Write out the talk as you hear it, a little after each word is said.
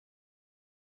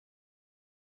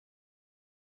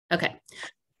Okay.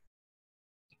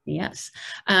 Yes.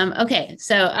 Okay,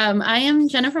 so I am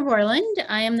Jennifer Borland.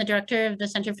 I am the director of the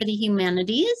Center for the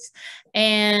Humanities,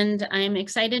 and I'm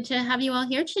excited to have you all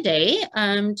here today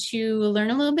to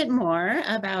learn a little bit more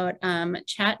about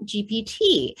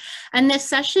ChatGPT. And this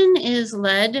session is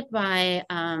led by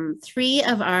 3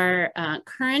 of our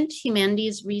current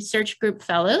Humanities Research Group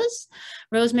Fellows,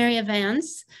 Rosemary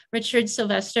Avance, Richard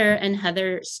Sylvestre, and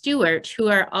Heather Stewart, who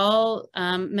are all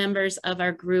members of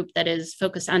our group that is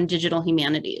focused on digital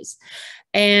humanities.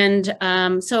 And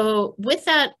so with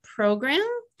that program,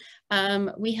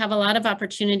 we have a lot of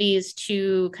opportunities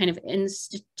to kind of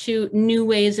institute new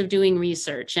ways of doing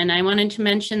research. And I wanted to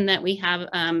mention that we have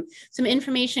some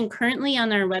information currently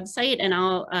on our website, and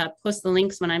I'll post the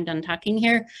links when I'm done talking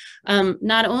here,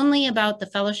 not only about the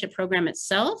fellowship program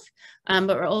itself, but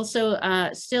we're also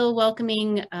still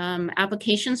welcoming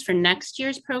applications for next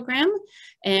year's program.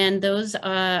 And those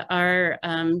are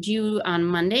due on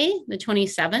Monday, the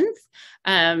 27th.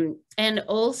 And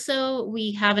also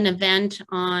we have an event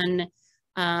on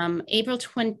April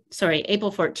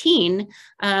 14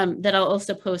 that I'll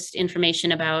also post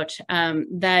information about.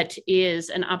 That is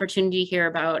an opportunity here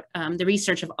about the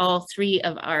research of all 3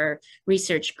 of our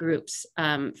research groups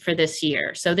for this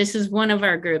year. So this is one of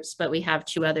our groups, but we have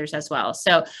 2 others as well.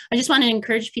 So I just want to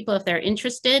encourage people, if they're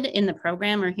interested in the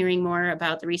program or hearing more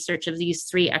about the research of these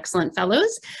 3 excellent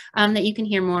fellows, that you can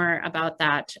hear more about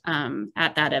that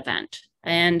at that event.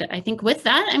 And I think with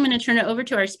that, I'm going to turn it over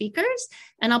to our speakers,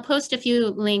 and I'll post a few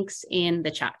links in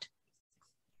the chat.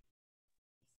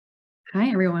 Hi,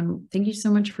 everyone. Thank you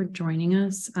so much for joining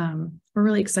us. We're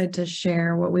really excited to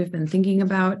share what we've been thinking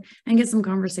about and get some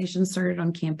conversations started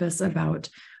on campus about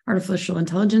artificial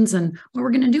intelligence and what we're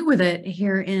going to do with it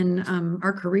here in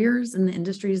our careers and the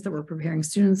industries that we're preparing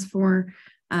students for.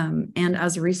 And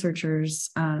as researchers.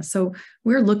 So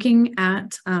we're looking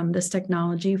at this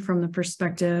technology from the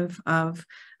perspective of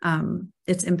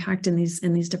its impact in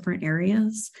these different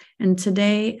areas. And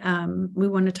today we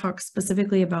want to talk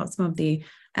specifically about some of the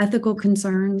ethical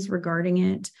concerns regarding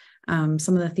it,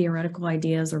 some of the theoretical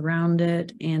ideas around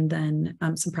it, and then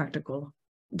some practical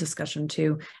discussion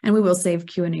too. And we will save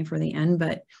Q&A for the end,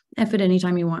 but if at any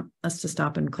time you want us to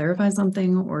stop and clarify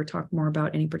something or talk more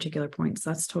about any particular points,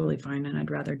 that's totally fine. And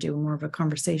I'd rather do more of a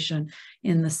conversation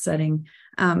in this setting.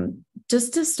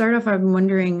 Just to start off, I'm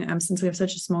wondering, since we have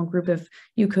such a small group, if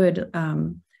you could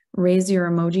raise your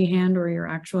emoji hand or your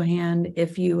actual hand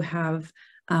if you have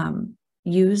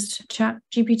used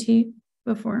ChatGPT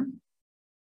before.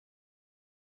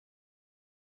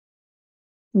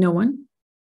 No one?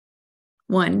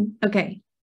 One. Okay.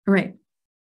 All right.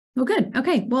 Well, good.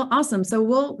 Okay. Well, awesome. So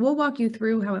we'll walk you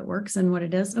through how it works and what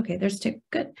it is. Okay. There's 2.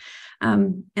 Good.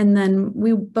 And then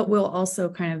we'll also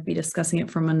kind of be discussing it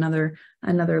from another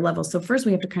level. So first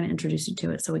we have to kind of introduce you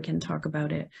to it so we can talk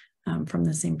about it from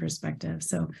the same perspective.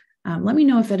 So let me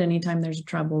know if at any time there's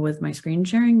trouble with my screen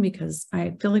sharing, because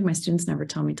I feel like my students never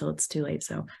tell me till it's too late.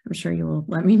 So I'm sure you will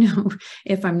let me know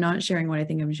if I'm not sharing what I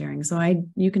think I'm sharing. So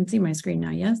you can see my screen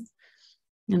now. Yes.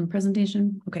 And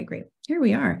presentation. Okay, great. Here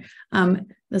we are.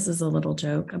 This is a little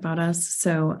joke about us.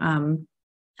 So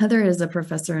Heather is a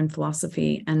professor in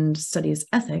philosophy and studies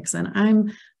ethics, and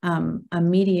I'm a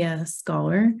media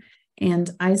scholar, and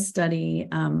I study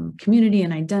community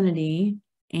and identity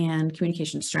and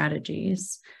communication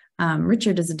strategies.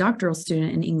 Richard is a doctoral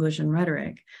student in English and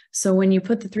rhetoric. So when you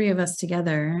put the 3 of us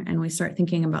together and we start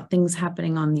thinking about things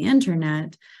happening on the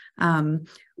internet,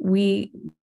 we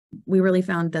really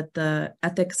found that the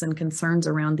ethics and concerns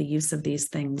around the use of these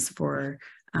things for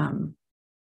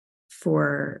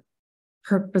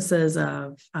purposes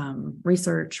of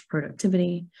research,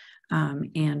 productivity,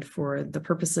 and for the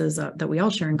purposes that we all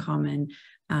share in common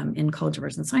in College of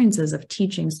Arts and Sciences of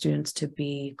teaching students to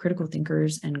be critical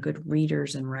thinkers and good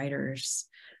readers and writers.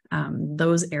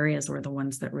 Those areas were the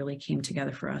ones that really came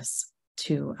together for us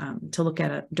to look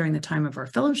at it during the time of our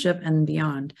fellowship and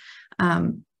beyond.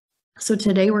 So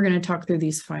today we're going to talk through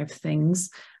these 5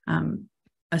 things,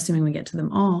 assuming we get to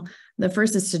them all. The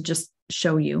first is to just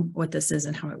show you what this is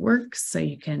and how it works. So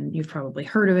you've probably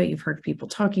heard of it. You've heard people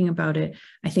talking about it.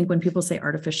 I think when people say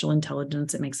artificial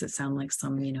intelligence, it makes it sound like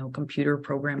some, computer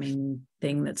programming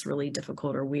thing that's really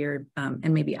difficult or weird,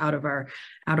 and maybe out of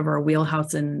our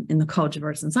wheelhouse in the College of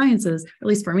Arts and Sciences. At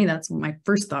least for me, that's what my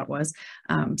first thought was.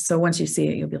 So once you see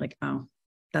it, you'll be like, oh,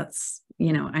 that's,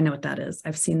 I know what that is.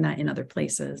 I've seen that in other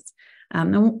places. I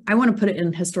want to put it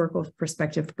in historical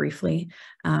perspective briefly,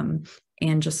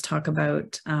 and just talk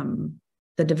about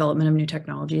the development of new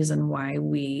technologies and why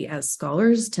we as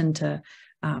scholars tend to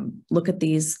look at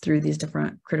these through these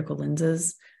different critical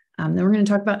lenses. Then we're going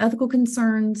to talk about ethical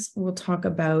concerns. We'll talk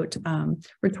about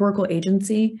rhetorical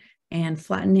agency and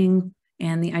flattening,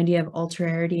 and the idea of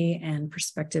alterity and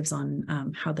perspectives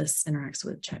on how this interacts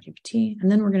with ChatGPT.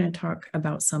 And then we're going to talk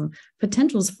about some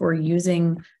potentials for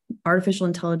using artificial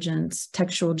intelligence,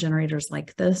 textual generators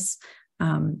like this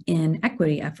in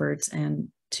equity efforts, and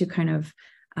to kind of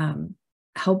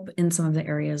help in some of the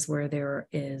areas where there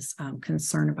is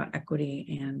concern about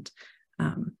equity and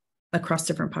across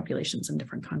different populations and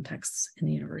different contexts in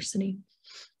the university.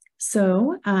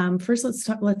 So first,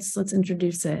 let's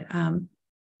introduce it.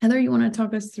 Heather, you want to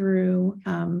talk us through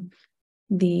oh,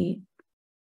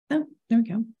 there we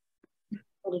go,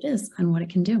 what it is and what it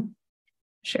can do.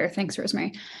 Sure. Thanks,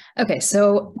 Rosemary. Okay,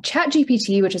 so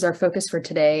ChatGPT, which is our focus for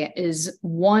today, is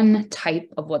one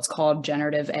type of what's called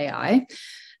generative AI.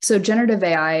 So generative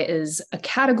AI is a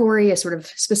category, a sort of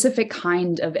specific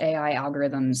kind of AI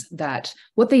algorithms that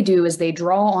what they do is they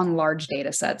draw on large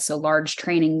data sets, so large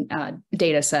training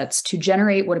data sets, to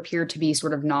generate what appear to be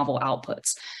sort of novel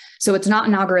outputs. So it's not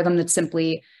an algorithm that's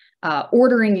simply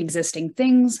ordering existing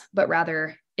things, but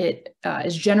rather it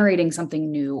is generating something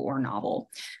new or novel.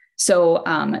 So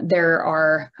there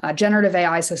are generative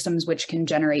AI systems which can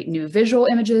generate new visual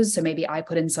images. So maybe I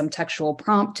put in some textual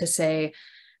prompt to say,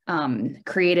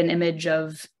 create an image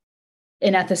of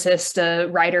an ethicist, a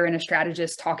writer, and a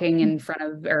strategist talking in front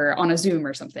of or on a Zoom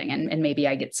or something, and maybe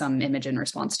I get some image in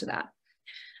response to that.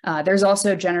 There's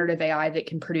also generative AI that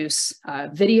can produce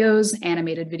videos,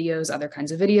 animated videos, other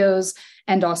kinds of videos,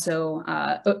 and also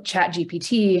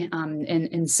ChatGPT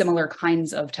and similar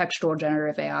kinds of textual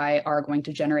generative AI are going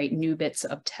to generate new bits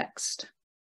of text.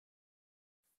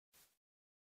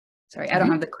 Sorry, I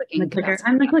don't have the clicking.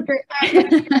 I'm the clicker.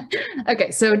 Okay,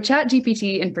 so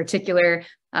ChatGPT in particular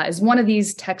is one of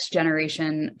these text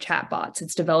generation chatbots.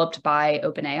 It's developed by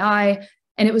OpenAI,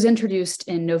 and it was introduced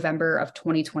in November of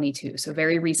 2022, so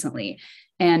very recently.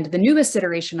 And the newest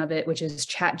iteration of it, which is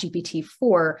ChatGPT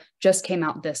 4, just came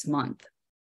out this month.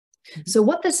 So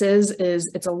what this is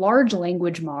it's a large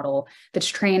language model that's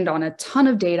trained on a ton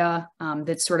of data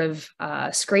that's sort of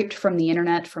scraped from the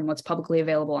internet, from what's publicly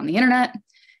available on the internet.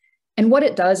 And what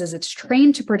it does is it's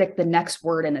trained to predict the next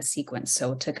word in a sequence,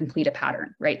 so to complete a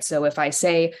pattern, right? So if I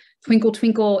say twinkle,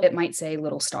 twinkle, it might say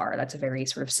little star. That's a very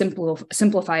sort of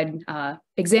simplified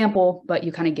example, but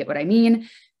you kind of get what I mean.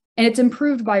 And it's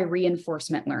improved by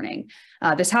reinforcement learning.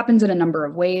 This happens in a number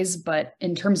of ways, but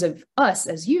in terms of us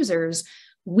as users,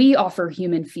 we offer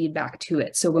human feedback to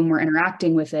it. So when we're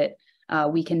interacting with it,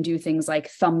 we can do things like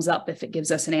thumbs up if it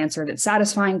gives us an answer that's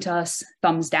satisfying to us,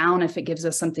 thumbs down if it gives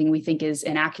us something we think is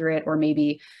inaccurate or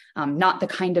maybe not the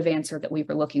kind of answer that we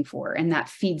were looking for, and that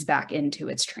feeds back into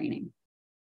its training.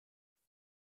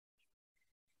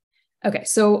 Okay,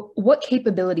 so what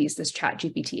capabilities does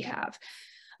ChatGPT have?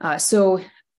 So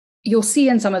you'll see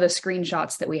in some of the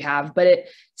screenshots that we have, but it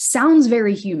sounds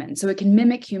very human. So it can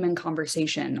mimic human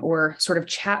conversation or sort of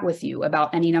chat with you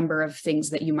about any number of things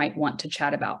that you might want to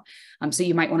chat about. So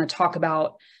you might want to talk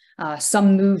about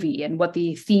some movie and what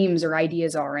the themes or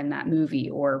ideas are in that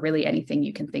movie, or really anything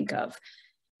you can think of.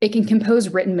 It can compose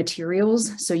written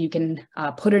materials. So you can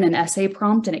put in an essay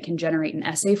prompt and it can generate an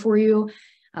essay for you.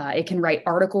 It can write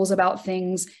articles about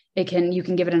things. You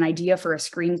can give it an idea for a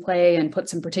screenplay and put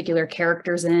some particular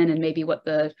characters in and maybe what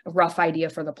the rough idea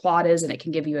for the plot is, and it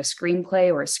can give you a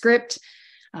screenplay or a script.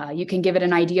 You can give it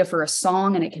an idea for a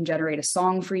song and it can generate a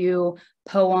song for you,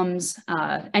 poems,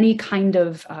 any kind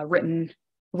of written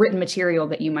material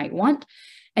that you might want.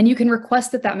 And you can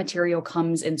request that material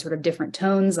comes in sort of different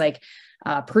tones, like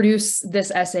produce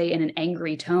this essay in an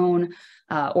angry tone,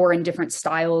 or in different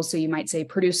styles. So you might say,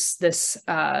 produce this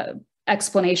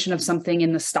explanation of something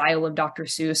in the style of Dr.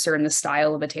 Seuss or in the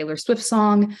style of a Taylor Swift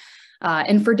song,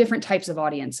 and for different types of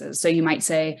audiences. So you might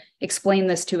say, explain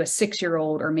this to a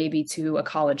 6-year-old, or maybe to a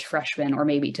college freshman, or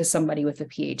maybe to somebody with a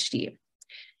PhD.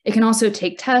 It can also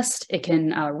take tests. It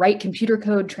can write computer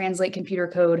code, translate computer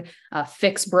code,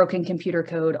 fix broken computer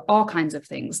code, all kinds of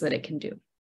things that it can do.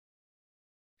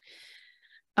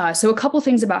 So a couple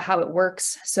things about how it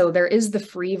works. So there is the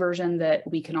free version that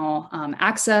we can all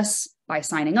access by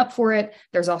signing up for it.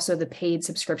 There's also the paid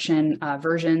subscription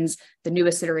versions. The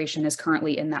newest iteration is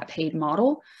currently in that paid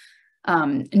model.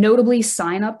 Notably,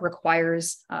 sign up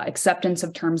requires acceptance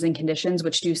of terms and conditions,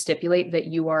 which do stipulate that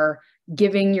you are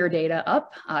giving your data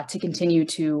up to continue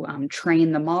to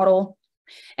train the model.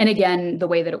 And again, the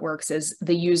way that it works is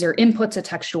the user inputs a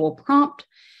textual prompt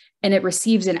and it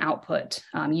receives an output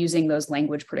using those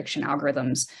language prediction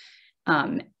algorithms.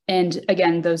 And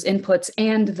again, those inputs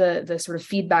and the sort of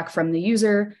feedback from the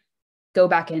user go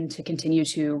back in to continue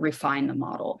to refine the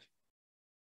model.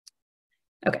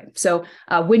 Okay, so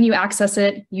when you access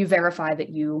it, you verify that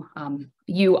you,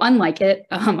 unlike it,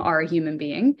 are a human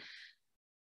being.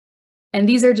 And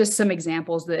these are just some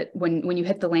examples that when you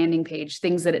hit the landing page,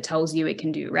 things that it tells you it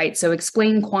can do, right? So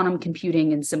explain quantum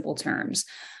computing in simple terms.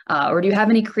 Or do you have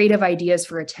any creative ideas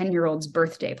for a 10-year-old's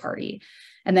birthday party?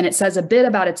 And then it says a bit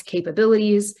about its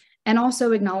capabilities and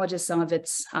also acknowledges some of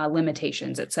its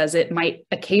limitations. It says it might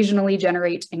occasionally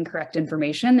generate incorrect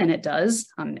information, and it does.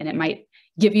 And it might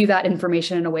give you that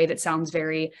information in a way that sounds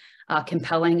very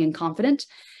compelling and confident.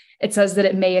 It says that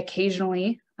it may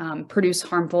occasionally produce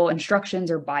harmful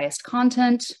instructions or biased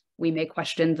content. We may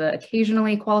question the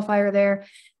occasionally qualifier there.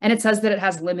 And it says that it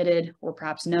has limited or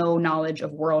perhaps no knowledge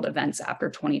of world events after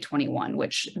 2021,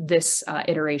 which this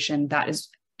iteration, that is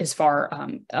as far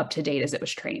up to date as it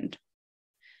was trained.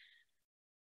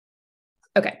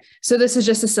 Okay, so this is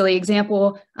just a silly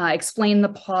example. Explain the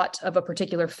plot of a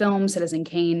particular film, Citizen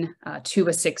Kane, to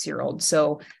a 6-year-old.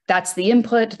 So that's the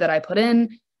input that I put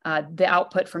in. The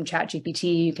output from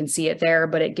ChatGPT, you can see it there,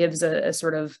 but it gives a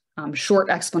sort of short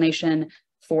explanation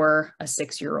for a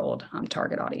 6-year-old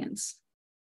target audience.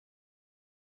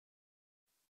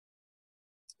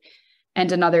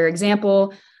 And another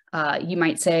example, you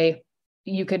might say,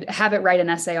 you could have it write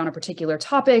an essay on a particular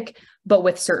topic, but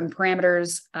with certain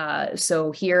parameters.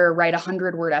 So here, write a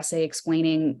 100-word essay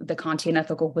explaining the Kantian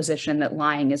ethical position that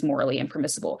lying is morally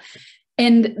impermissible.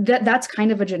 And that's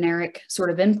kind of a generic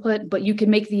sort of input, but you can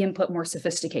make the input more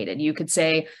sophisticated. You could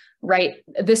say, write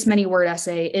this many word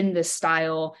essay in this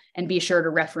style and be sure to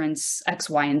reference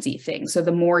X, Y, and Z things. So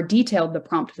the more detailed the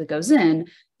prompt that goes in,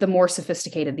 the more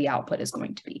sophisticated the output is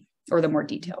going to be, or the more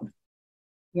detailed.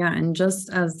 Yeah, and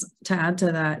just as to add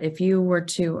to that, if you were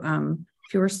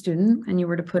a student and you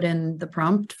were to put in the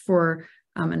prompt for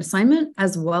an assignment,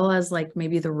 as well as like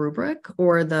maybe the rubric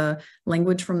or the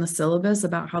language from the syllabus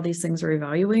about how these things are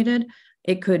evaluated,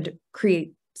 it could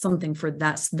create something for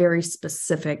that very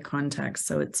specific context.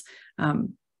 So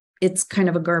it's kind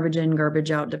of a garbage in,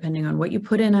 garbage out, depending on what you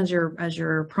put in as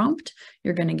your prompt,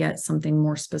 you're going to get something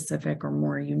more specific or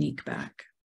more unique back.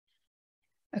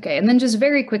 Okay, and then just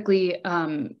very quickly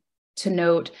to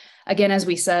note, again, as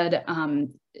we said,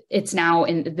 it's now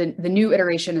in the new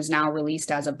iteration is now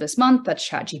released as of this month. That's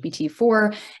ChatGPT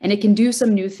 4, and it can do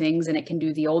some new things and it can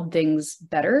do the old things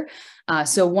better.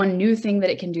 So one new thing that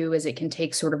it can do is it can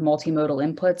take sort of multimodal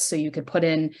inputs. So you could put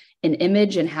in an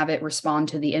image and have it respond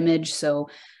to the image. So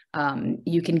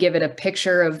you can give it a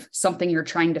picture of something you're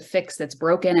trying to fix that's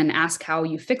broken and ask how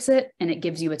you fix it, and it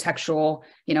gives you a textual,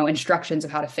 instructions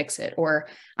of how to fix it. Or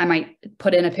I might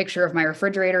put in a picture of my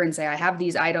refrigerator and say, I have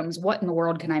these items, what in the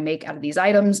world can I make out of these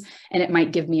items? And it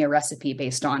might give me a recipe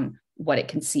based on what it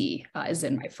can see is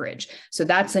in my fridge. So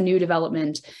that's a new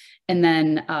development. And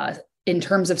then in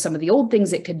terms of some of the old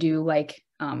things it could do, like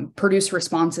produce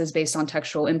responses based on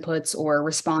textual inputs or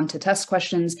respond to test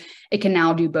questions, it can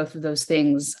now do both of those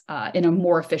things in a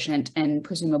more efficient and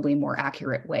presumably more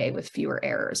accurate way with fewer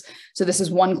errors. So this is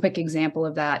one quick example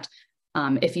of that.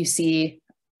 If you see,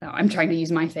 I'm trying to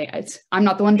use my thing, I'm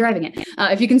not the one driving it.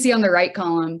 If you can see on the right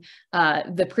column,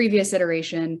 the previous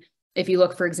iteration, if you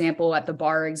look, for example, at the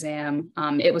bar exam,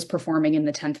 it was performing in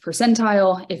the 10th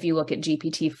percentile. If you look at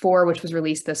GPT-4, which was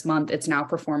released this month, it's now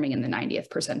performing in the 90th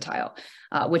percentile,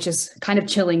 which is kind of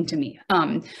chilling to me.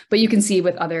 But you can see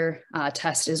with other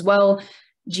tests as well,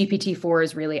 GPT-4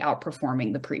 is really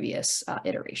outperforming the previous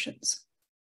iterations.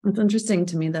 It's interesting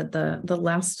to me that the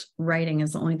last writing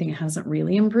is the only thing it hasn't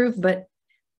really improved, but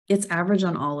it's average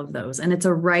on all of those. And it's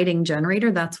a writing generator.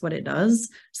 That's what it does.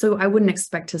 So I wouldn't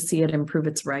expect to see it improve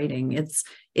its writing. It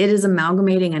is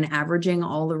amalgamating and averaging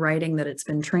all the writing that it's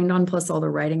been trained on, plus all the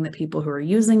writing that people who are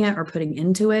using it are putting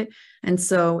into it. And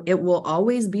so it will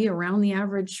always be around the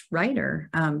average writer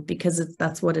because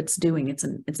that's what it's doing. It's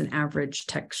an average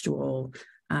textual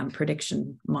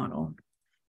prediction model.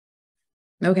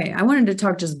 Okay, I wanted to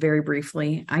talk just very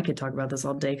briefly. I could talk about this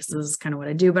all day because this is kind of what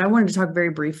I do, but I wanted to talk very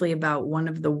briefly about one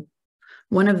of the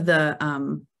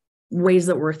ways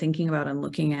that we're thinking about and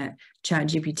looking at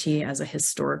ChatGPT as a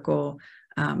historical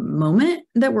moment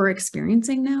that we're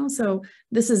experiencing now. So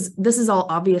this is all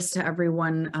obvious to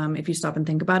everyone if you stop and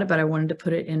think about it, but I wanted to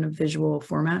put it in a visual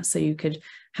format so you could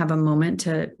have a moment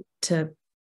to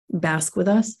bask with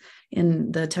us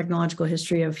in the technological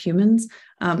history of humans.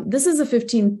 This is a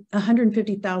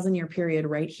 150,000 year period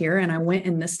right here. And I went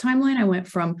in this timeline, I went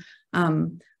from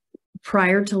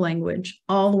prior to language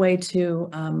all the way to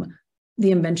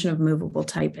the invention of movable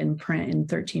type in print in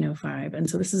 1305. And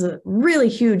so this is a really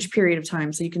huge period of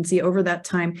time. So you can see over that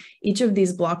time, each of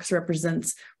these blocks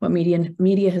represents what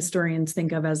media historians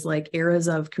think of as like eras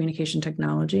of communication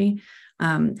technology.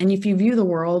 And if you view the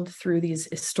world through these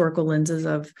historical lenses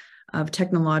of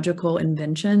technological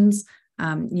inventions,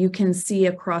 you can see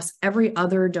across every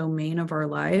other domain of our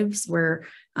lives where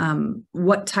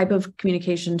what type of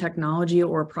communication technology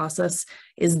or process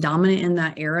is dominant in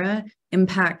that era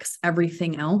impacts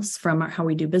everything else, from how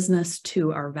we do business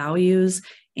to our values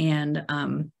and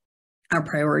our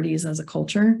priorities as a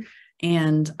culture.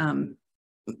 And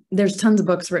there's tons of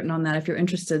books written on that. If you're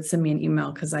interested, send me an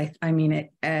email, because I mean,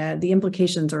 the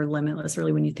implications are limitless,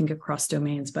 really, when you think across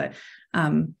domains. But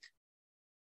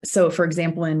so, for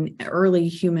example, in early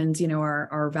humans, you know,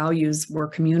 our values were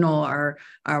communal, our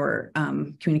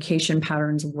communication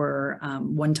patterns were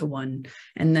one-to-one.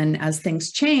 And then as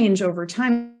things change over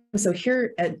time, so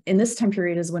here in this time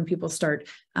period is when people start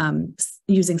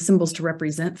using symbols to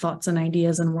represent thoughts and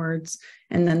ideas and words.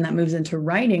 And then that moves into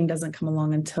writing, doesn't come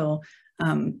along until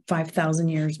 5,000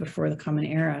 years before the Common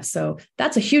Era. So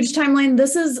that's a huge timeline.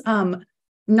 This is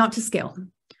not to scale.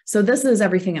 So this is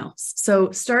everything else.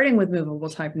 So starting with movable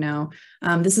type now,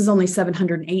 this is only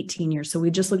 718 years. So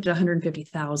we just looked at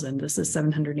 150,000. This is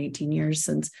 718 years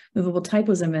since movable type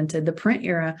was invented. The print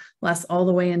era lasts all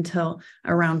the way until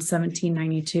around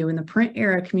 1792. In the print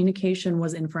era, communication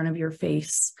was in front of your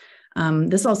face.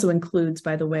 This also includes,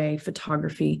 by the way,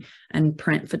 photography and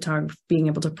print photography, being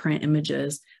able to print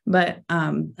images. But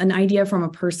an idea from a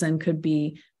person could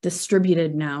be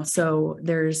distributed now. So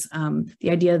there's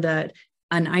the idea that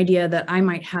an idea that I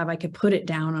might have, I could put it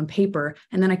down on paper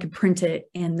and then I could print it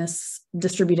and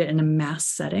distribute it in a mass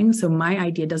setting. So my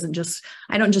idea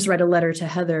I don't just write a letter to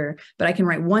Heather, but I can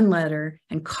write one letter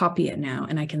and copy it now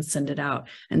and I can send it out.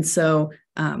 And so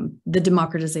the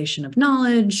democratization of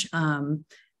knowledge,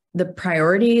 the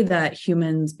priority that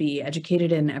humans be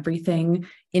educated in everything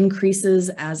increases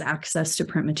as access to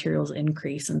print materials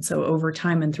increase. And so over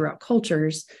time and throughout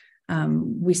cultures,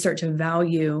 we start to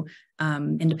value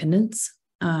independence.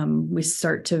 We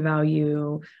start to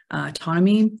value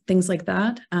autonomy, things like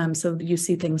that. So you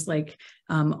see things like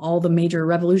all the major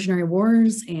revolutionary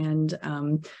wars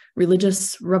and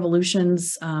religious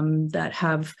revolutions that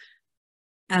have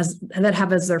as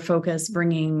their focus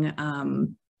bringing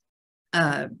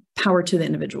power to the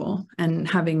individual and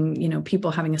having, you know, people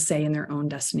having a say in their own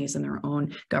destinies and their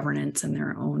own governance and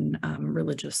their own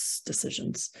religious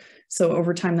decisions. So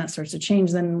over time that starts to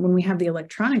change. Then when we have the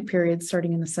electronic period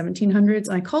starting in the 1700s,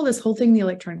 and I call this whole thing the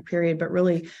electronic period, but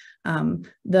really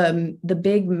the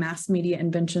big mass media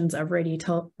inventions of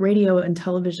radio and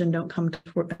television don't come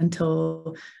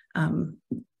until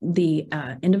the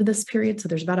end of this period. So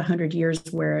there's about 100 years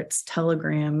where it's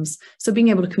telegrams. So being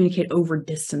able to communicate over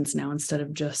distance now, instead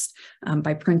of just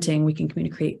by printing, we can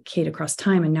communicate across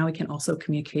time. And now we can also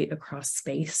communicate across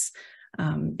space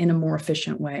in a more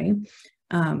efficient way.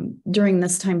 During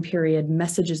this time period,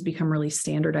 messages become really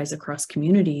standardized across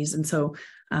communities. And so,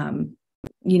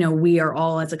 you know, we are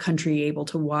all as a country able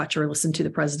to watch or listen to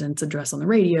the president's address on the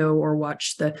radio or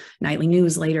watch the nightly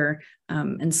news later.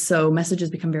 And so messages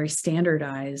become very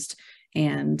standardized,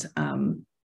 and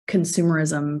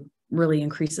consumerism really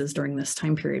increases during this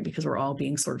time period because we're all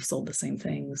being sort of sold the same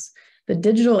things. The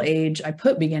digital age, I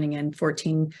put beginning in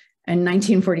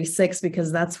 1946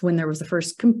 because that's when there was the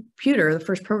first computer, the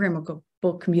first programmable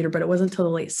computer, but it wasn't until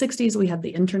the late 60s we had the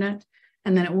internet.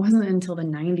 And then it wasn't until the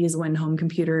 90s when home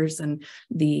computers and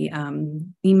the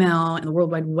email and the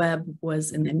World Wide Web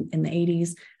was in the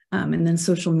 80s, and then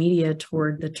social media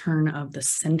toward the turn of the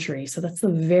century. So that's the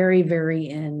very, very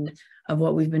end of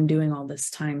what we've been doing all this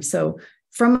time. So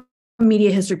from a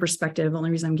media history perspective, the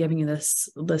only reason I'm giving you this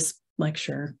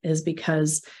lecture is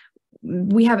because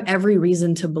we have every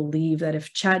reason to believe that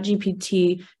if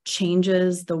ChatGPT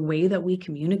changes the way that we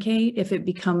communicate, if it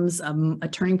becomes a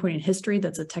turning point in history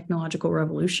that's a technological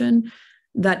revolution,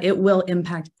 that it will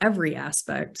impact every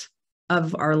aspect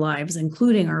of our lives,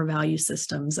 including our value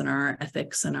systems and our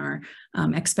ethics and our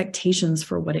expectations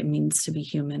for what it means to be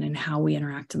human and how we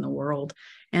interact in the world.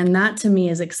 And that to me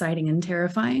is exciting and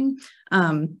terrifying.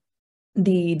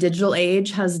 The digital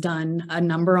age has done a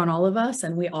number on all of us,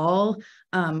 and we all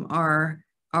are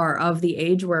of the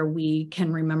age where we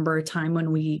can remember a time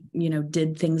when we, you know,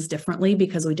 did things differently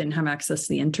because we didn't have access to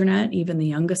the internet. Even the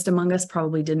youngest among us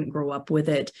probably didn't grow up with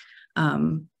it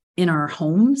in our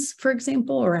homes, for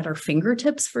example, or at our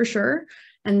fingertips for sure.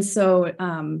 And so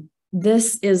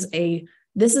this is a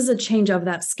change of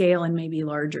that scale and maybe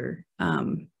larger.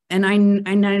 And I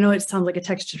know it sounds like a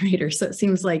text generator, so it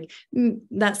seems like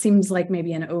that seems like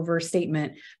maybe an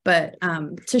overstatement. But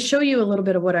to show you a little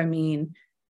bit of what I mean,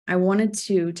 I wanted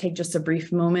to take just a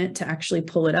brief moment to actually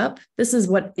pull it up. This is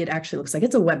what it actually looks like.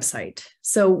 It's a website.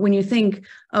 So when you think,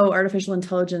 oh, artificial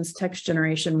intelligence, text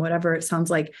generation, whatever it sounds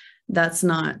like, that's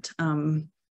not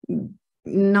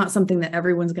something that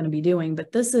everyone's going to be doing, but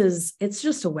it's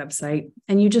just a website,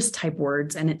 and you just type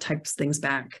words and it types things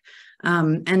back.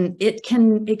 And it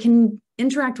can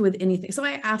interact with anything. So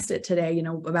I asked it today,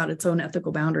 about its own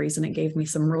ethical boundaries, and it gave me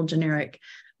some real generic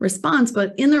response.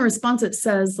 But in the response, it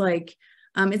says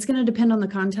it's going to depend on the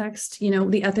context.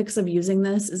 The ethics of using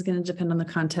this is going to depend on the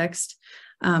context.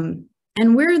 And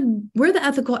we're the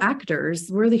ethical actors.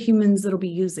 We're the humans that'll be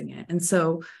using it. And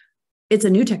so it's a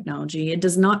new technology. It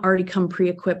does not already come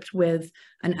pre-equipped with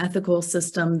an ethical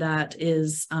system that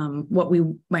is what we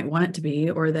might want it to be,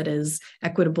 or that is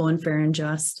equitable and fair and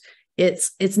just.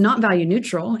 It's not value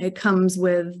neutral. It comes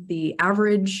with the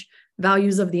average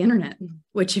values of the internet,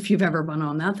 which, if you've ever been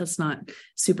on that's not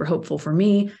super hopeful for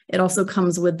me. It also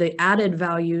comes with the added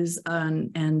values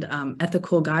and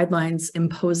ethical guidelines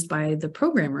imposed by the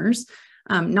programmers.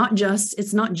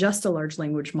 It's not just a large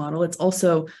language model. It's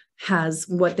also has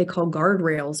what they call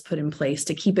guardrails put in place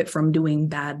to keep it from doing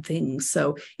bad things.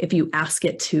 So if you ask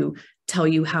it to tell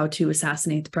you how to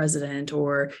assassinate the president,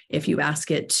 or if you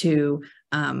ask it to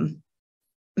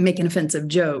make an offensive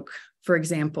joke, for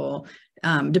example,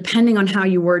 depending on how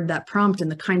you word that prompt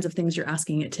and the kinds of things you're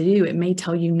asking it to do, it may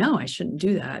tell you, no, I shouldn't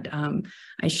do that.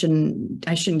 I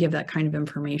shouldn't give that kind of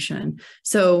information.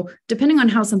 So depending on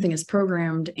how something is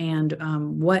programmed and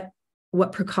what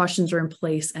precautions are in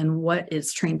place and what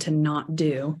it's trained to not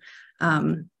do,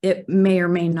 it may or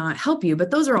may not help you,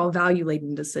 but those are all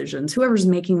value-laden decisions. Whoever's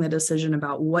making the decision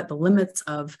about what the limits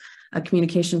of a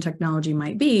communication technology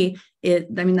might be,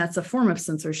 that's a form of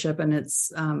censorship, and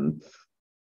it's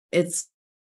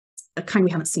a kind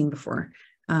we haven't seen before,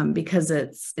 because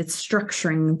it's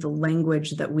structuring the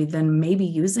language that we then may be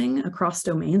using across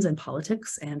domains in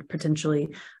politics, and potentially,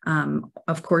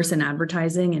 of course, in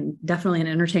advertising, and definitely in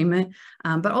entertainment,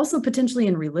 but also potentially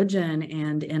in religion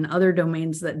and in other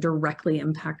domains that directly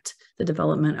impact the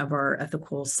development of our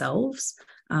ethical selves.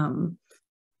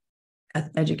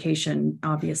 Education,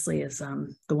 obviously, is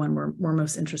the one we're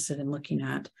most interested in looking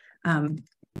at.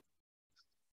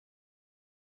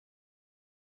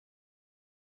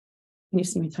 Can you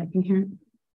see me typing here?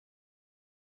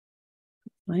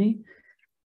 Play.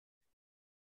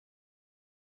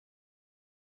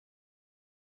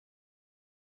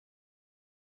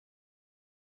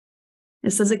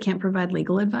 It says it can't provide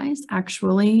legal advice.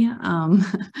 Actually,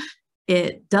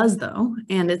 it does, though,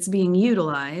 and it's being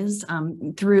utilized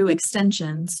through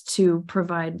extensions to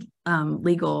provide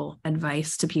legal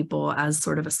advice to people as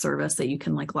sort of a service that you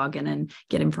can log in and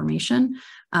get information.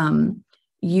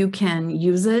 You can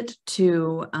use it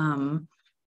to,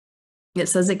 it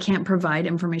says it can't provide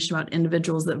information about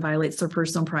individuals that violates their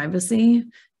personal privacy.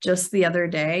 Just the other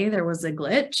day, there was a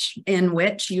glitch in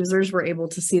which users were able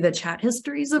to see the chat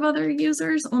histories of other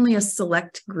users. Only a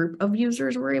select group of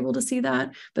users were able to see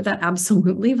that, but that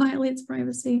absolutely violates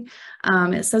privacy.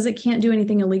 It says it can't do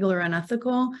anything illegal or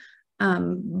unethical,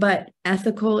 but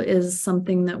ethical is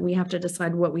something that we have to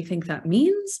decide what we think that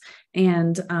means.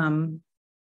 And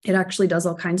it actually does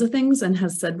all kinds of things and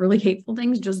has said really hateful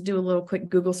things. Just do a little quick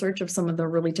Google search of some of the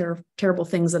really terrible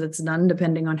things that it's done,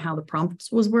 depending on how the prompt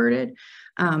was worded.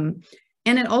 And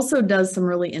it also does some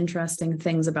really interesting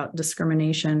things about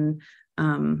discrimination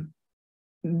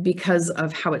because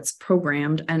of how it's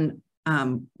programmed. And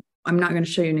I'm not going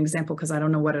to show you an example because I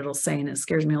don't know what it'll say, and it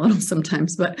scares me a little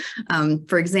sometimes. But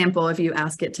for example, if you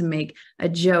ask it to make a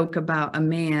joke about a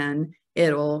man,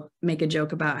 it'll make a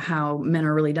joke about how men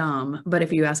are really dumb. But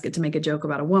if you ask it to make a joke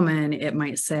about a woman, it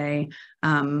might say,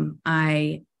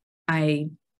 I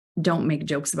don't make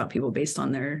jokes about people based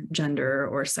on their gender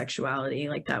or sexuality.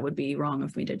 That would be wrong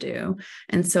of me to do.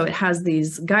 And so it has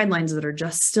these guidelines that are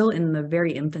just still in the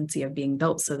very infancy of being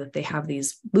built, so that they have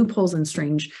these loopholes and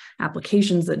strange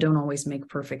applications that don't always make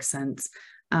perfect sense.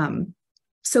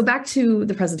 So back to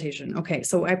the presentation. Okay,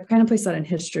 so I kind of placed that in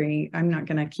history. I'm not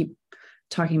going to keep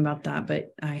talking about that,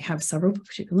 but I have several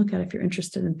books you can look at if you're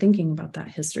interested in thinking about that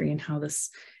history and how this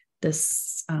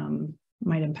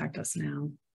might impact us now.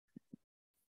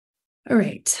 All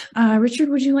right, Richard,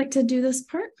 would you like to do this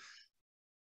part?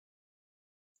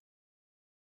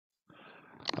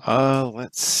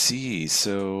 Let's see.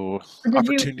 So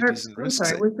opportunities and risks.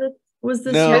 Sorry, was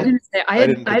this? No,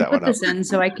 I put this in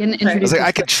so I can introduce.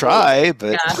 I could try,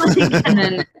 but yeah. and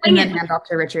then hand off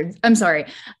to Richard. I'm sorry.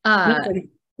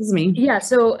 This is me. Yeah.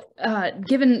 So,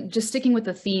 just sticking with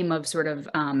the theme of sort of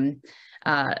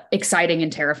exciting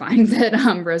and terrifying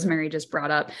that Rosemary just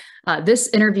brought up, this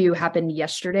interview happened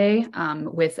yesterday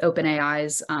with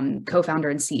OpenAI's co-founder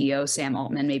and CEO Sam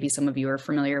Altman. Maybe some of you are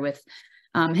familiar with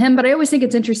him, but I always think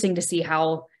it's interesting to see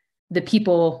how the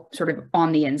people sort of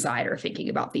on the inside are thinking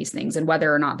about these things and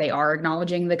whether or not they are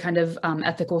acknowledging the kind of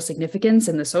ethical significance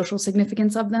and the social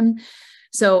significance of them.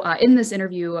 So in this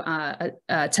interview, a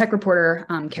tech reporter,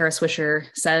 Kara Swisher,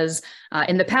 says,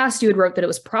 in the past, you had wrote that it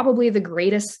was probably the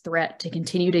greatest threat to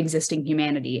continued existing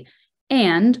humanity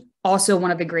and also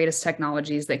one of the greatest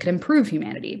technologies that could improve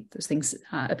humanity. Those things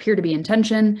appear to be in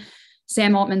tension.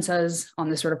 Sam Altman says on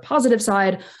the sort of positive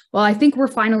side, well, I think we're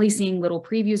finally seeing little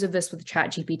previews of this with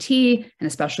ChatGPT and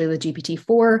especially the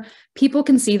GPT-4. People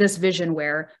can see this vision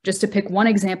where, just to pick one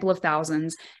example of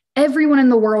thousands, everyone in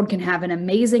the world can have an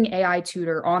amazing AI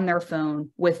tutor on their phone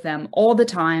with them all the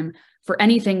time for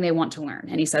anything they want to learn.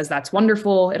 And he says that's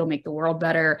wonderful. It'll make the world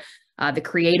better. The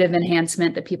creative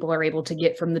enhancement that people are able to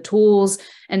get from the tools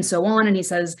and so on. And he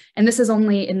says, and this is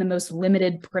only in the most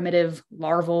limited, primitive,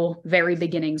 larval, very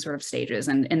beginning sort of stages.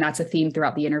 And that's a theme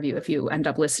throughout the interview if you end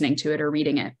up listening to it or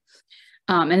reading it.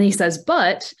 And he says,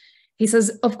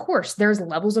 of course, there's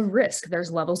levels of risk.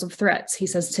 There's levels of threats. He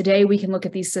says, today we can look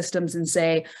at these systems and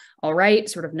say, all right,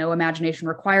 sort of no imagination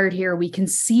required here. We can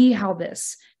see how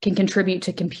this can contribute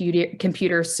to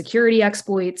computer security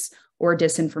exploits or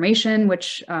disinformation,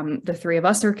 which the three of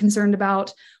us are concerned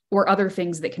about, or other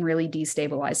things that can really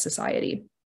destabilize society.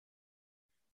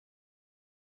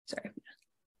 Sorry.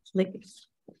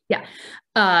 Yeah.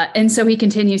 And so he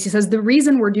continues, he says, the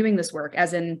reason we're doing this work,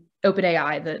 as in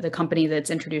OpenAI, the company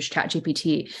that's introduced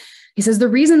ChatGPT, he says, the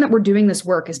reason that we're doing this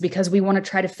work is because we want to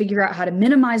try to figure out how to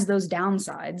minimize those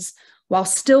downsides while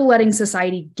still letting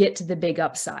society get to the big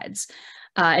upsides.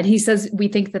 And he says, we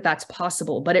think that that's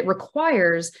possible, but it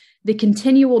requires the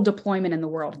continual deployment in the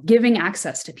world, giving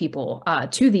access to people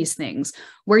to these things,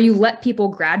 where you let people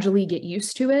gradually get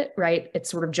used to it, right? It's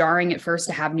sort of jarring at first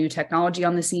to have new technology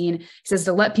on the scene. He says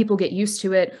to let people get used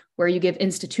to it, where you give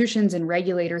institutions and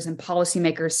regulators and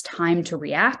policymakers time to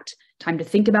react, time to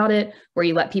think about it, where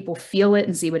you let people feel it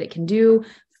and see what it can do,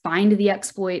 find the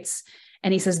exploits.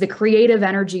 And he says the creative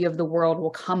energy of the world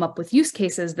will come up with use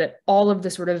cases that all of the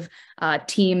sort of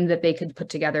team that they could put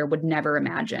together would never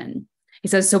imagine. He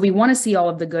says, so we want to see all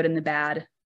of the good and the bad.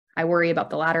 I worry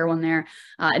about the latter one there,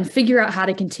 and figure out how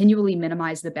to continually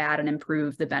minimize the bad and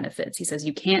improve the benefits. He says,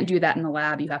 you can't do that in the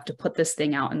lab. You have to put this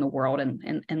thing out in the world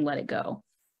and let it go.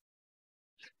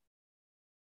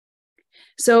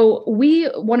 So we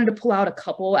wanted to pull out a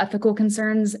couple ethical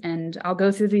concerns, and I'll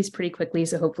go through these pretty quickly.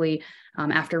 So hopefully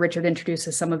after Richard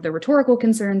introduces some of the rhetorical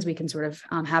concerns, we can sort of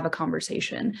have a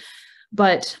conversation.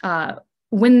 But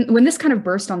when this kind of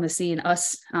burst on the scene,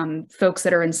 us folks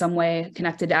that are in some way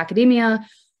connected to academia,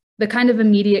 the kind of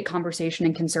immediate conversation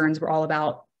and concerns were all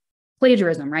about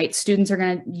plagiarism, right? Students are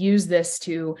going to use this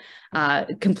to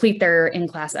complete their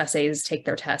in-class essays, take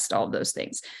their test, all of those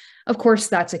things. Of course,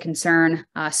 that's a concern.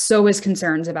 So is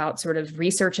concerns about sort of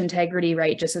research integrity,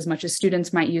 right? Just as much as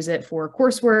students might use it for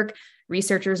coursework,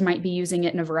 researchers might be using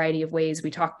it in a variety of ways.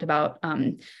 We talked about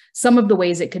some of the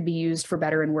ways it could be used for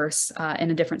better and worse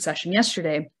in a different session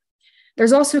yesterday.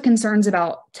 There's also concerns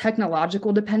about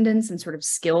technological dependence and sort of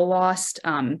skill lost.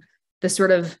 The sort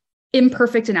of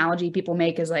imperfect analogy people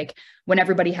make is like, when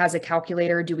everybody has a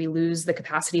calculator, do we lose the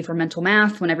capacity for mental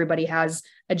math? When everybody has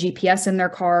a GPS in their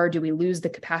car, do we lose the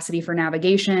capacity for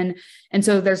navigation? And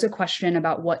so there's a question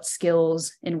about what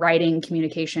skills in writing,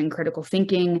 communication, critical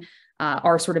thinking,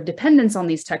 our sort of dependence on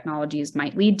these technologies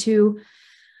might lead to.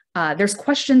 There's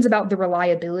questions about the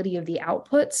reliability of the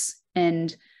outputs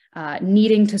and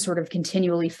needing to sort of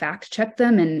continually fact check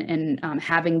them and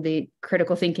having the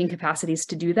critical thinking capacities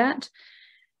to do that.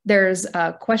 There's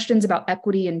questions about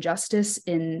equity and justice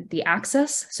in the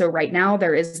access. So right now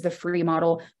there is the free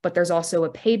model, but there's also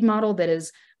a paid model that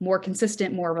is more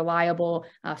consistent, more reliable,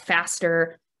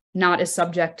 faster, not as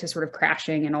subject to sort of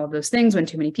crashing and all of those things when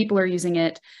too many people are using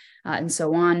it, and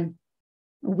so on.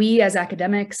 We as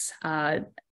academics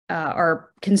are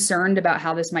concerned about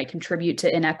how this might contribute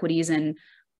to inequities in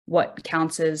what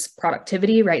counts as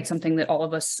productivity, right? Something that all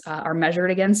of us are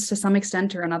measured against to some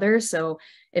extent or another. So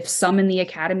if some in the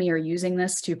academy are using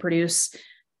this to produce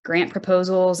grant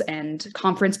proposals and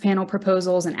conference panel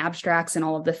proposals and abstracts and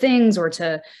all of the things, or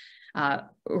to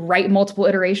write multiple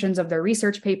iterations of their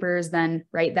research papers, then,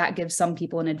 right, that gives some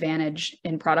people an advantage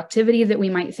in productivity that we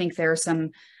might think there are some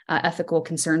ethical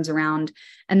concerns around.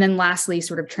 And then lastly,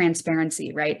 sort of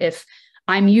transparency, right? If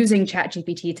I'm using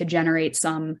ChatGPT to generate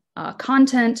some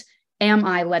content, am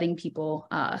I letting people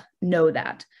know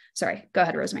that? Sorry, go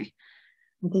ahead, Rosemary.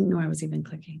 I didn't know I was even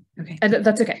clicking. Okay.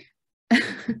 That's okay.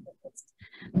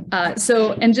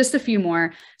 So, and just a few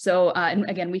more. So, and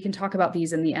again, we can talk about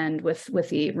these in the end with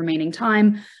the remaining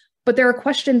time. But there are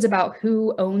questions about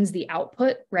who owns the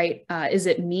output, right? Is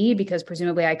it me, because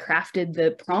presumably I crafted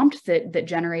the prompt that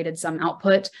generated some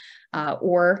output,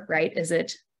 or, right, is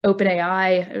it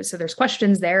OpenAI? So there's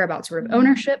questions there about sort of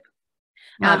ownership.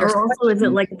 Or also, is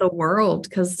it like the world?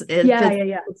 Because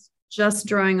it's just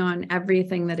drawing on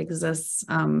everything that exists,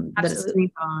 that it's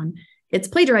trained on. It's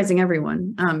plagiarizing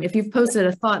everyone. If you've posted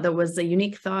a thought that was a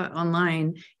unique thought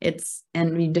online,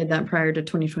 and you did that prior to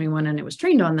 2021 and it was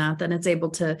trained on that, then it's able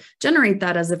to generate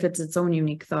that as if it's its own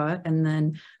unique thought. And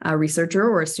then a researcher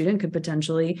or a student could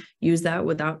potentially use that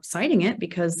without citing it,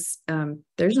 because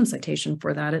there's no citation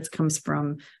for that. It comes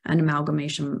from an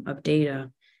amalgamation of data.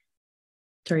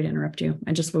 Sorry to interrupt you.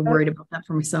 I just was worried about that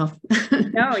for myself.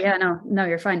 No,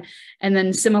 you're fine. And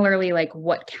then similarly, like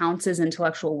what counts as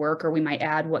intellectual work, or we might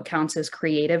add what counts as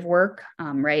creative work,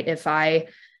 right? If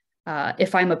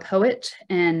I'm a poet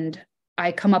and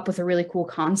I come up with a really cool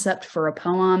concept for a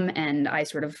poem and I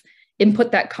sort of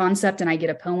input that concept and I get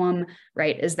a poem,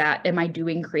 right? Am I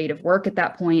doing creative work at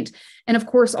that point? And of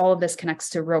course, all of this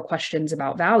connects to real questions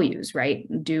about values, right?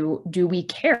 Do we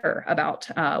care about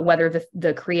whether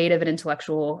the creative and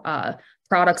intellectual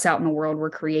products out in the world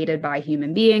were created by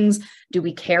human beings? Do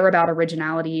we care about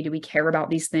originality? Do we care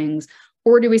about these things?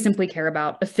 Or do we simply care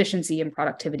about efficiency and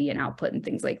productivity and output and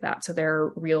things like that? So there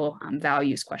are real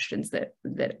values questions that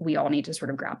we all need to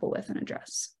sort of grapple with and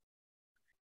address.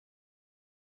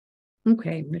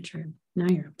 Okay, Richard, now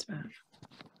you're up to bat.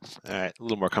 All right, a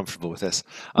little more comfortable with this.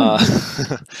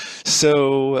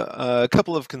 So a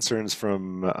couple of concerns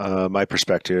from my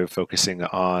perspective, focusing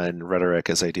on rhetoric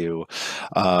as I do.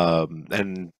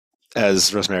 And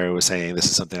as Rosemary was saying, this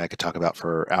is something I could talk about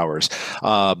for hours,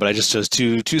 but I just chose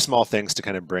two small things to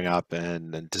kind of bring up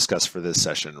and discuss for this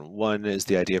session. One is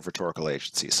the idea of rhetorical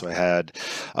agency. So I had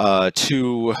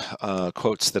two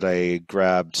quotes that I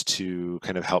grabbed to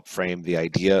kind of help frame the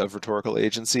idea of rhetorical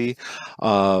agency.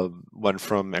 One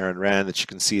from Ayn Rand that you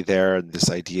can see there,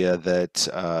 this idea that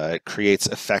it creates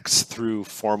effects through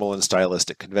formal and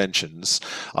stylistic conventions.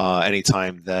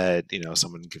 Anytime that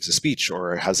someone gives a speech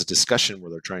or has a discussion where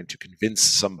they're trying to convince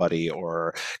somebody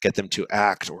or get them to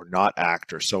act or not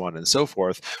act or so on and so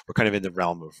forth, we're kind of in the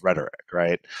realm of rhetoric,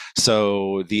 right?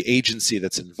 So the agency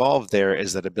that's involved there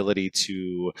is that ability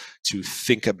to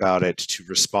think about it, to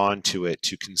respond to it,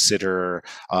 to consider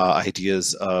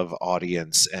ideas of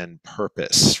audience and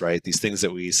purpose, right? These things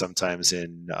that we sometimes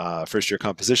in first year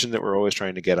composition that we're always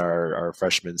trying to get our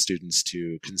freshman students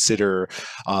to consider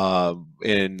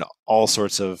in all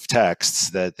sorts of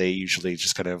texts that they usually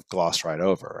just kind of gloss right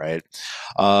over, right?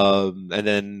 And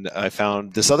then I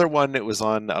found this other one. It was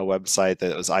on a website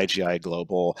that was IGI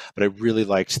Global, but I really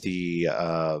liked the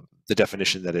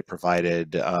definition that it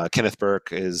provided. Kenneth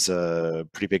Burke is a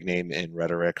pretty big name in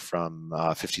rhetoric from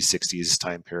 50s, 60s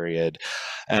time period.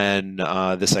 And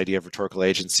this idea of rhetorical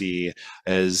agency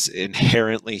as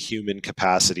inherently human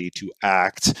capacity to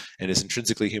act and is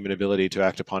intrinsically human ability to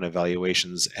act upon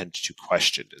evaluations and to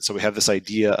question. And so we have this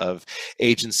idea of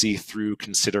agency through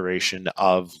consideration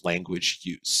of language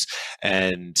use.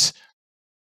 And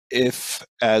if,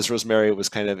 as Rosemary was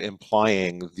kind of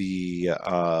implying, the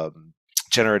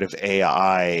generative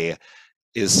AI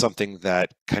is something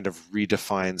that kind of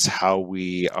redefines how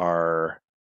we are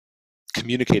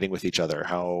communicating with each other,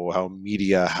 how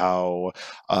media, how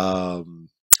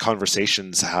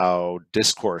conversations, how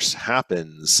discourse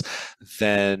happens,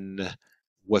 then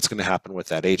what's going to happen with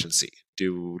that agency?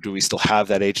 Do we still have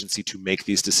that agency to make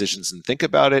these decisions and think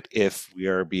about it if we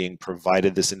are being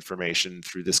provided this information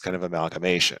through this kind of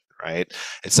amalgamation, right?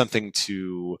 It's something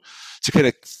to kind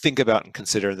of think about and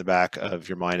consider in the back of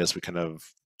your mind as we kind of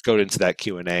go into that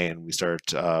Q&A and we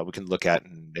start, we can look at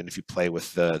and if you play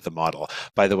with the model.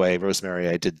 By the way, Rosemary,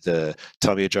 I did the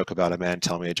tell me a joke about a man,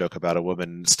 tell me a joke about a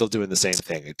woman, still doing the same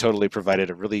thing. It totally provided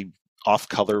a really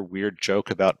off-color weird joke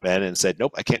about men and said,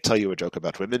 nope, I can't tell you a joke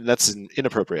about women. That's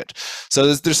inappropriate.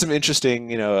 So there's some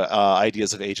interesting,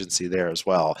 ideas of agency there as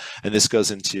well. And this goes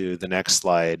into the next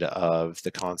slide of the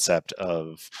concept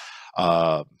of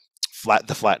the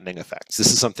flattening effects.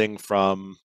 This is something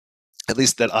from, at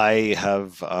least that I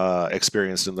have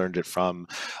experienced and learned it from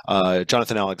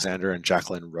Jonathan Alexander and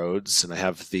Jacqueline Rhodes, and I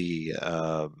have the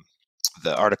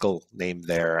article name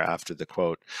there after the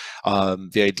quote.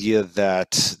 The idea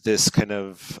that this kind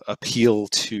of appeal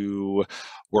to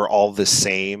we're all the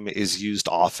same is used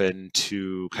often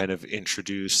to kind of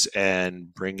introduce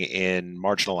and bring in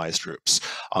marginalized groups.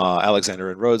 Alexander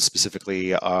and Rhodes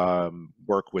specifically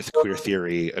work with queer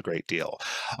theory a great deal.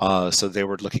 So they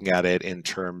were looking at it in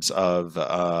terms of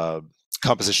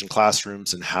composition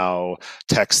classrooms and how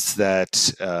texts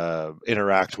that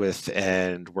interact with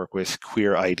and work with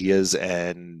queer ideas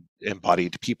and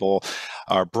embodied people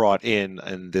are brought in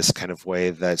this kind of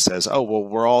way that says, oh, well,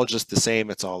 we're all just the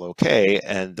same, it's all okay.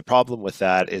 And the problem with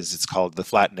that is it's called the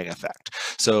flattening effect.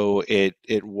 So it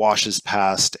washes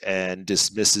past and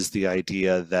dismisses the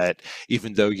idea that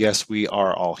even though, yes, we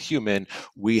are all human,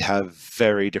 we have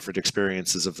very different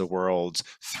experiences of the world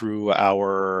through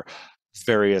our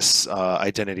various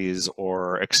identities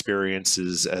or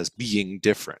experiences as being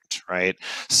different, right?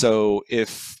 So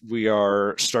if we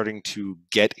are starting to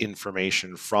get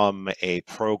information from a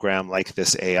program like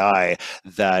this AI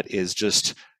that is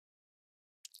just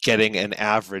getting an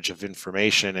average of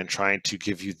information and trying to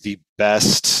give you the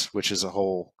best, which is a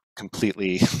whole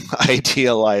completely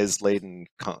idealized laden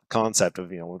concept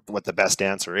of, you know, what the best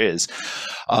answer is.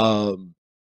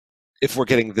 If we're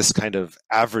getting this kind of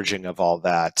averaging of all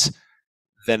that,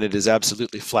 then it is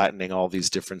absolutely flattening all these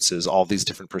differences, all these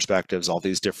different perspectives, all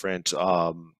these different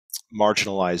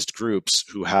marginalized groups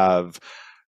who have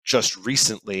just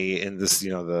recently in this,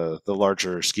 you know, the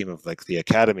larger scheme of like the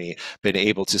academy, been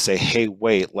able to say, hey,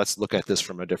 wait, let's look at this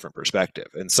from a different perspective.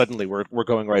 And suddenly we're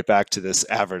going right back to this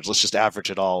average. Let's just average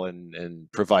it all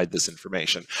and provide this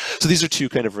information. So these are two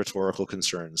kind of rhetorical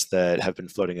concerns that have been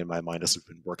floating in my mind as I've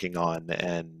been working on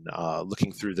and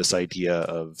looking through this idea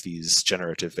of these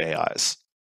generative AIs.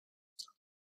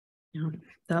 Yeah,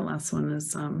 that last one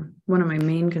is one of my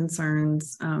main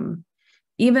concerns.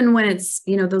 Even when it's,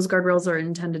 you know, those guardrails are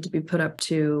intended to be put up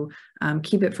to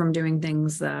keep it from doing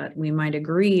things that we might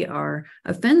agree are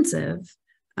offensive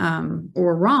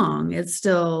or wrong, it's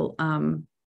still,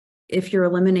 if you're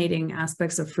eliminating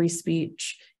aspects of free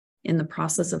speech in the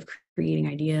process of creating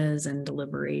ideas and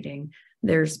deliberating,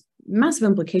 there's massive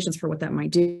implications for what that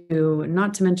might do,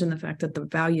 not to mention the fact that the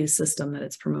value system that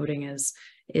it's promoting is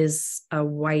a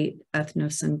white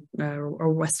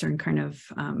or Western kind of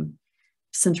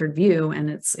centered view, and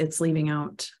it's leaving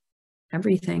out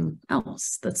everything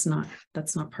else that's not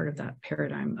part of that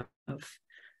paradigm of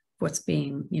what's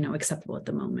being, you know, acceptable at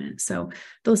the moment. So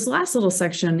this last little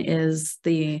section is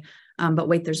the but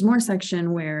wait, there's more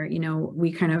section where, you know,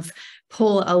 we kind of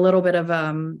pull a little bit of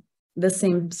the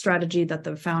same strategy that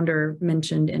the founder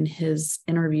mentioned in his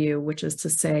interview, which is to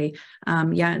say,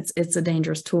 yeah, it's a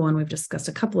dangerous tool, and we've discussed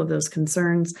a couple of those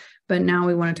concerns, but now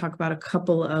we want to talk about a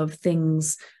couple of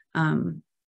things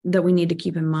that we need to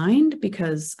keep in mind,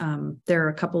 because there are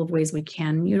a couple of ways we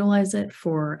can utilize it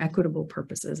for equitable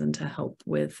purposes and to help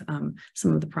with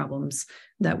some of the problems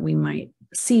that we might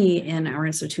see in our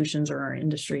institutions or our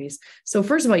industries. So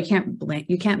first of all, you can't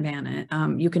ban it.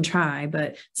 You can try,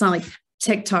 but it's not like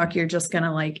TikTok, you're just going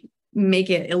to like make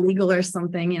it illegal or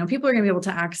something. You know, people are going to be able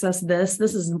to access this.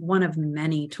 This is one of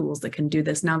many tools that can do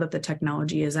this now that the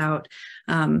technology is out.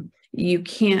 You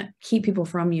can't keep people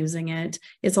from using it.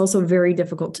 It's also very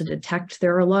difficult to detect.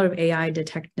 There are a lot of AI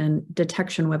detection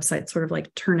websites, sort of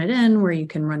like Turnitin, where you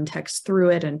can run text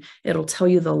through it and it'll tell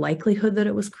you the likelihood that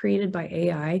it was created by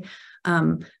AI.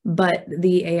 But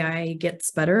the AI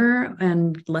gets better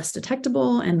and less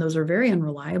detectable, and those are very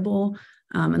unreliable.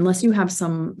 Unless you have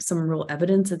some real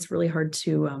evidence, it's really hard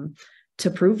to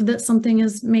prove that something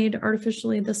is made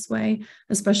artificially this way,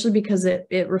 especially because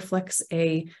it reflects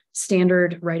a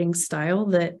standard writing style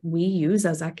that we use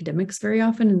as academics very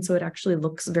often. And so it actually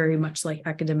looks very much like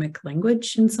academic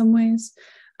language in some ways.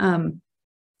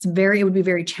 It would be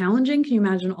very challenging. Can you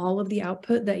imagine all of the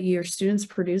output that your students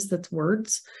produce that's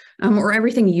words, or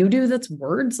everything you do that's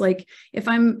words? Like if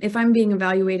I'm being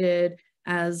evaluated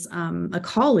as a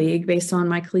colleague based on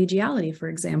my collegiality, for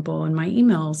example, and my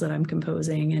emails that I'm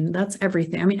composing, and that's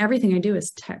everything. I mean, everything I do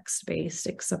is text-based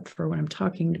except for when I'm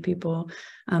talking to people,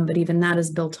 but even that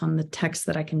is built on the text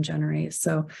that I can generate.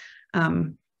 So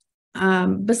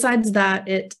besides that,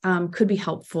 it could be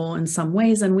helpful in some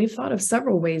ways, and we've thought of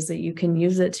several ways that you can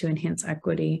use it to enhance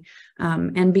equity.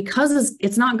 And because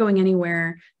it's not going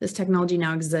anywhere, this technology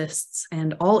now exists,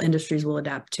 and all industries will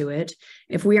adapt to it.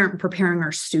 If we aren't preparing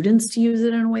our students to use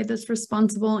it in a way that's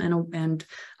responsible and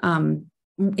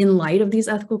in light of these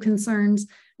ethical concerns,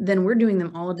 then we're doing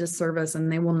them all a disservice,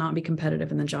 and they will not be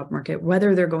competitive in the job market,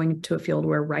 whether they're going to a field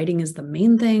where writing is the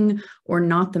main thing or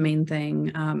not the main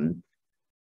thing.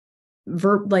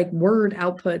 Like word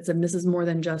outputs, and this is more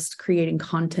than just creating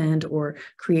content or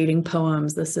creating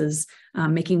poems. This is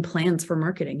making plans for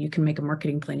marketing. You can make a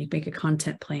marketing plan, you can make a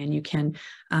content plan, you can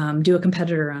do a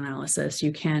competitor analysis,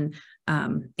 you can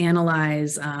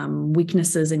analyze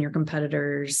weaknesses in your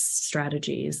competitors'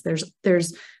 strategies.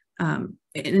 There's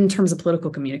in terms of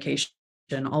political communication,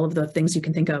 all of the things you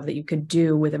can think of that you could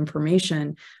do with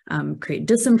information, create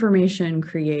disinformation,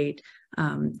 create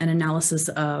an analysis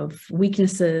of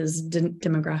weaknesses,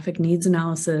 demographic needs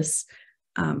analysis.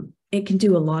 It can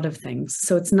do a lot of things.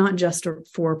 So it's not just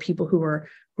for people who are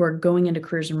going into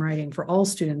careers in writing. For all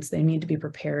students, they need to be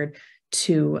prepared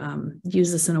to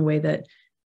use this in a way that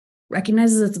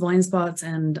recognizes its blind spots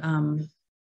and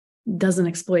doesn't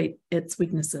exploit its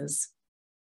weaknesses.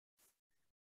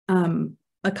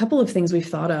 A couple of things we've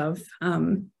thought of.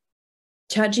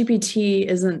 ChatGPT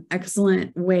is an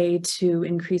excellent way to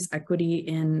increase equity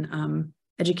in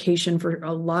education for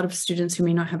a lot of students who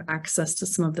may not have access to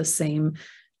some of the same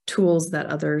tools that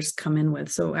others come in with.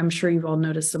 So I'm sure you've all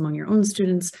noticed among your own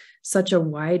students such a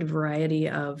wide variety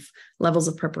of levels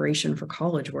of preparation for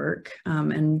college work,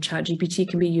 and ChatGPT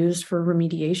can be used for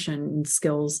remediation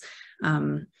skills.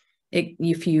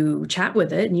 If you chat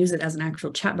with it and use it as an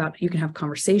actual chatbot, you can have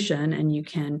conversation, and you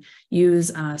can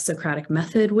use a Socratic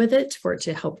method with it for it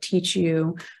to help teach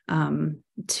you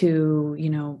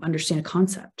to understand a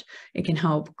concept. It can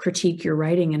help critique your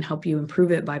writing and help you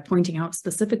improve it by pointing out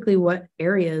specifically what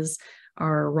areas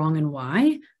are wrong and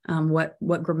why,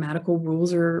 what grammatical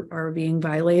rules are being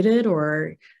violated,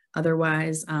 or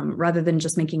otherwise, rather than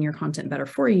just making your content better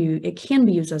for you, it can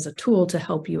be used as a tool to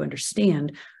help you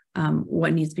understand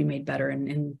what needs to be made better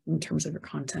in terms of your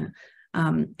content.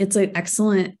 It's an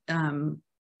excellent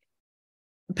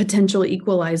potential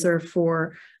equalizer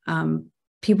for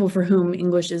people for whom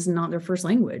English is not their first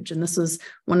language. And this was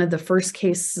one of the first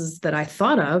cases that I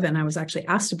thought of, and I was actually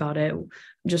asked about it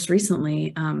just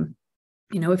recently.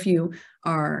 If you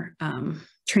are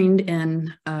trained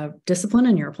in a discipline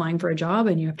and you're applying for a job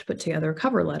and you have to put together a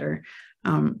cover letter,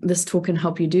 this tool can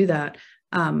help you do that.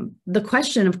 The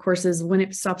question, of course, is when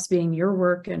it stops being your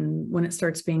work and when it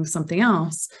starts being something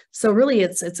else. So really,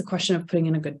 it's a question of putting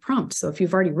in a good prompt. So if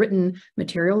you've already written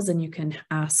materials, then you can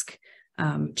ask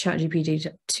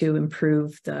ChatGPT to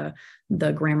improve the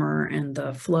grammar and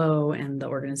the flow and the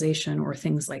organization, or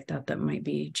things like that might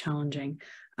be challenging.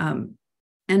 And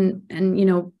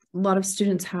a lot of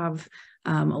students have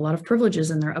a lot of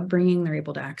privileges in their upbringing. They're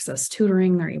able to access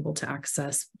tutoring. They're able to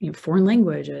access foreign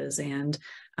languages and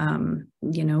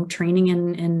training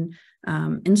in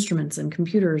instruments and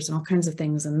computers and all kinds of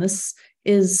things. And this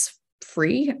is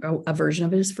free. A version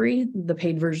of it is free. The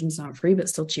paid version is not free, but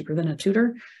still cheaper than a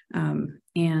tutor.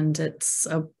 And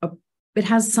it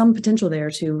has some potential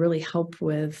there to really help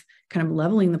with kind of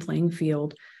leveling the playing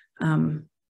field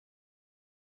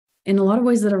in a lot of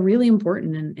ways that are really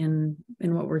important in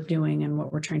what we're doing and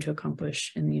what we're trying to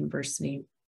accomplish in the university.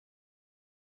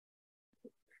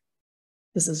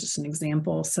 This is just an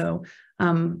example. So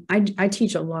I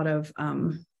teach a lot of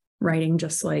writing,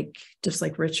 just like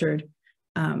Richard.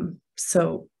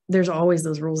 So there's always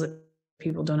those rules that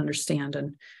people don't understand.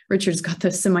 And Richard's got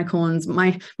the semicolons.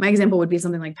 My example would be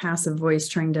something like passive voice,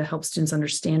 trying to help students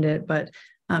understand it. But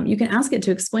you can ask it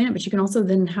to explain it, but you can also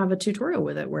then have a tutorial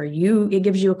with it where it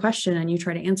gives you a question and you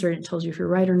try to answer it. It tells you if you're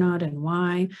right or not and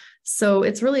why. So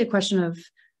it's really a question of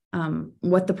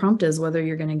what the prompt is, whether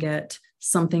you're going to get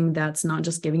something that's not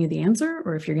just giving you the answer,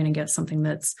 or if you're going to get something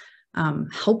that's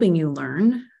helping you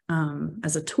learn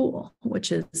as a tool,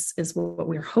 which is what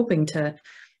we're hoping to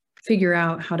figure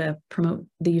out, how to promote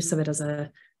the use of it as a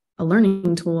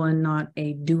learning tool and not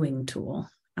a doing tool,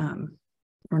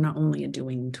 or not only a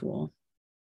doing tool.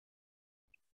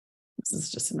 This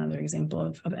is just another example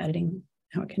of editing,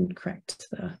 how it can correct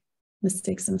the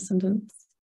mistakes in a sentence.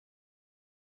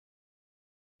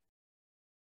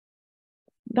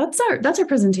 That's our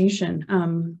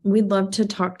presentation. We'd love to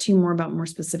talk to you more about more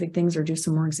specific things, or do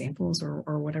some more examples,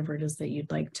 or whatever it is that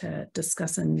you'd like to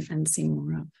discuss and see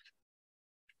more of.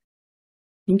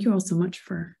 Thank you all so much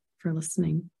for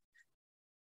listening.